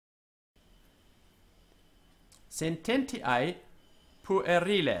Sententiae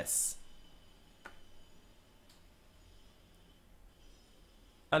Pueriles.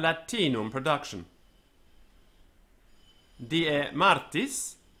 A Latinum production. Die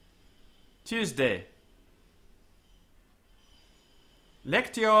Martis, Tuesday.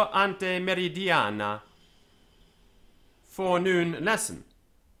 Lectio ante meridiana. Forenoon lesson.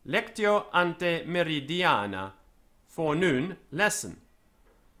 Lectio ante meridiana. Forenoon lesson.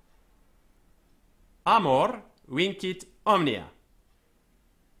 Amor vincit omnia.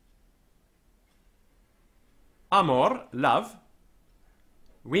 Amor, love.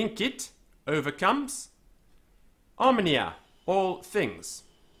 Vincit, overcomes. Omnia, all things.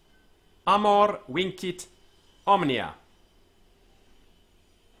 Amor vincit omnia.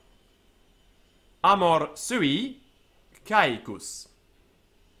 Amor sui caecus.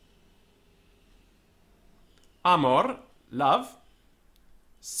 Amor, love.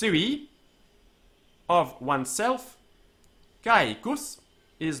 Sui, of oneself. Caecus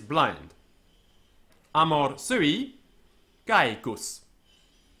is blind. Amor sui caecus.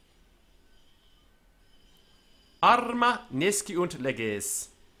 Arma nesciunt leges.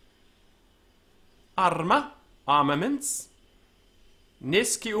 Arma, armaments.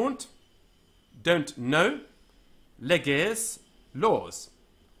 Nesciunt, don't know. Leges, laws.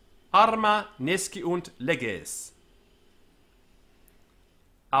 Arma nesciunt leges.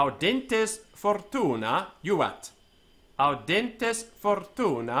 Audentes fortuna juvat. Audentes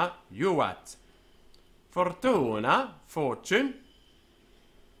fortuna juvat. Fortuna, fortune.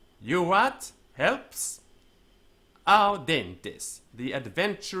 Juvat, helps. Audentes, the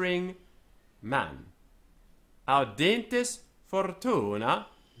adventuring man. Audentes fortuna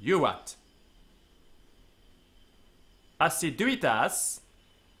juvat. Assiduitas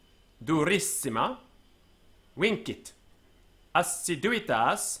durissima vincit.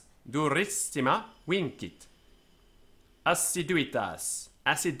 Assiduitas durissima vincit. Assiduitas,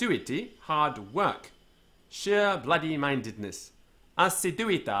 assiduity, hard work, sheer bloody-mindedness.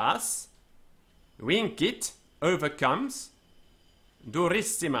 Assiduitas vincit, overcomes.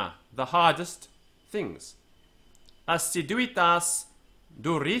 Durissima, the hardest things. Assiduitas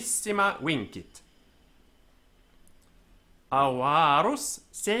durissima vincit. Avarus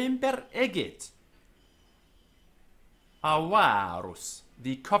semper eget. Avarus,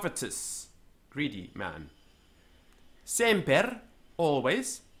 the covetous, greedy man. Semper,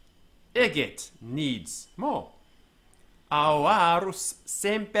 always. Eget, needs more. Avarus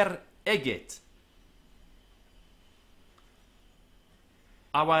semper eget.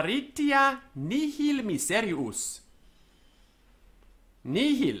 Avaritia nihil miserius.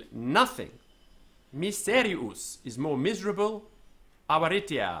 Nihil, nothing. Miserius is more miserable,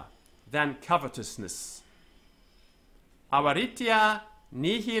 avaritia, than covetousness. Avaritia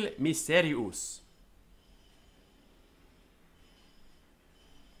nihil miserius.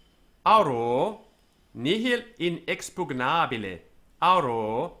 Auro nihil inexpugnabile.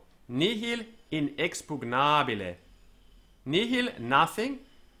 Auro nihil inexpugnabile. Nihil, nothing.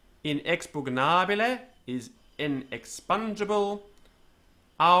 Inexpugnabile is inexpugnable.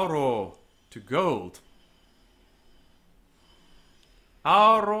 Auro, to gold.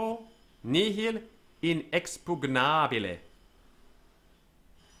 Auro nihil inexpugnabile.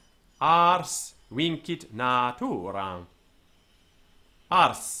 Ars vincit naturam.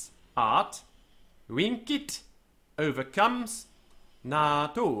 Ars, art. Vincit, overcomes.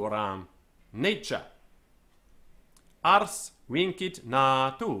 Naturam, nature. Ars vincit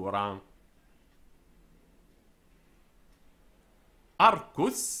naturam.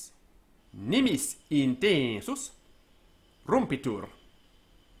 Arcus nimis intensus rumpitur.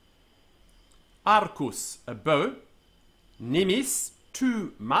 Arcus, a bow. Nimis,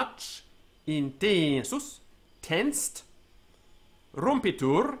 too much. Intensus, tensed.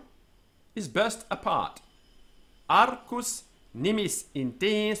 Rumpitur is burst apart. Arcus nimis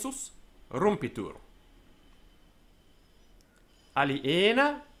intensus rumpitur.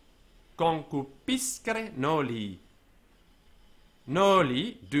 Aliena concupiscere noli.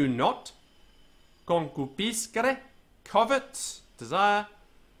 Noli, do not. Concupiscere, covet, desire.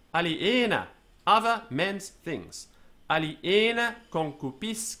 Aliena, other men's things. Aliena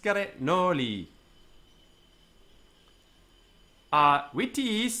concupiscere noli. A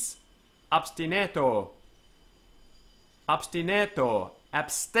vitiis abstineto. Abstineto,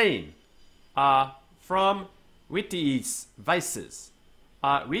 abstain. From vitiis, vices.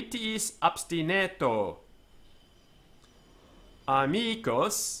 Vitiis abstineto.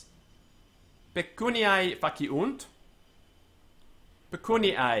 Amicos pecuniae faciunt.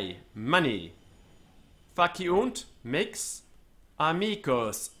 Pecuniae, money. Faciunt, makes.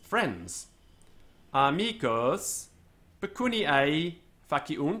 Amicos, friends. amicos pecuniae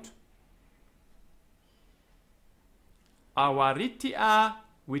faciunt, avaritia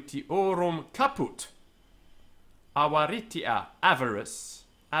vitiorum caput. Avaritia, avarice,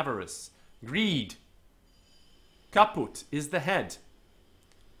 avarice, greed. Caput is the head.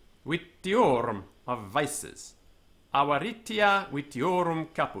 Vitiorum, of vices. Avaritia vitiorum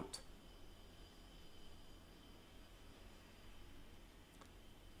caput.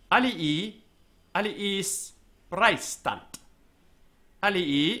 Aliis praestant.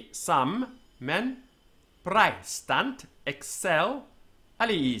 Alii, some men, praestant, excel,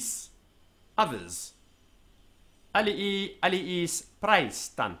 aliis, others. Aliis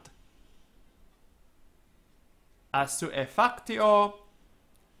praestant. Assuefactio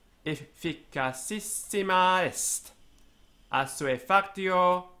efficacissima est.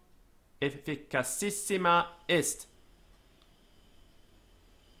 Assuefactio efficacissima est.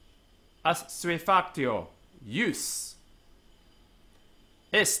 Assuefactio, use.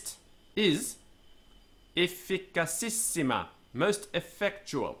 Est, is. Efficacissima, most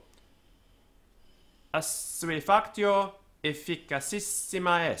effectual. Assuefactio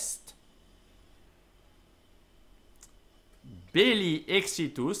efficacissima est. Belli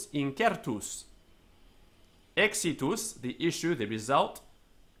exitus incertus. Exitus, the issue, the result.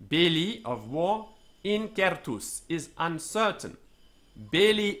 Belli, of war. Incertus is uncertain.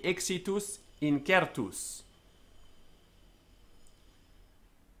 Belli exitus incertus.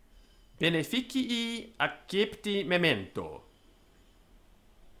 Beneficii accepti memento.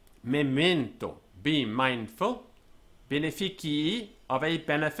 Memento, be mindful. Beneficii, of a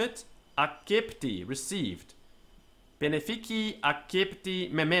benefit. Accepti, received. Beneficii accepti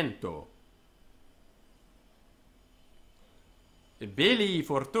memento. Belli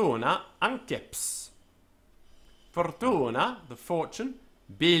fortuna anceps. Fortuna, the fortune.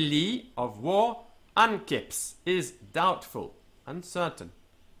 Belli, of war. Anceps is doubtful, uncertain.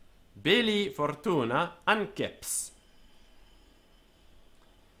 Belli fortuna anceps.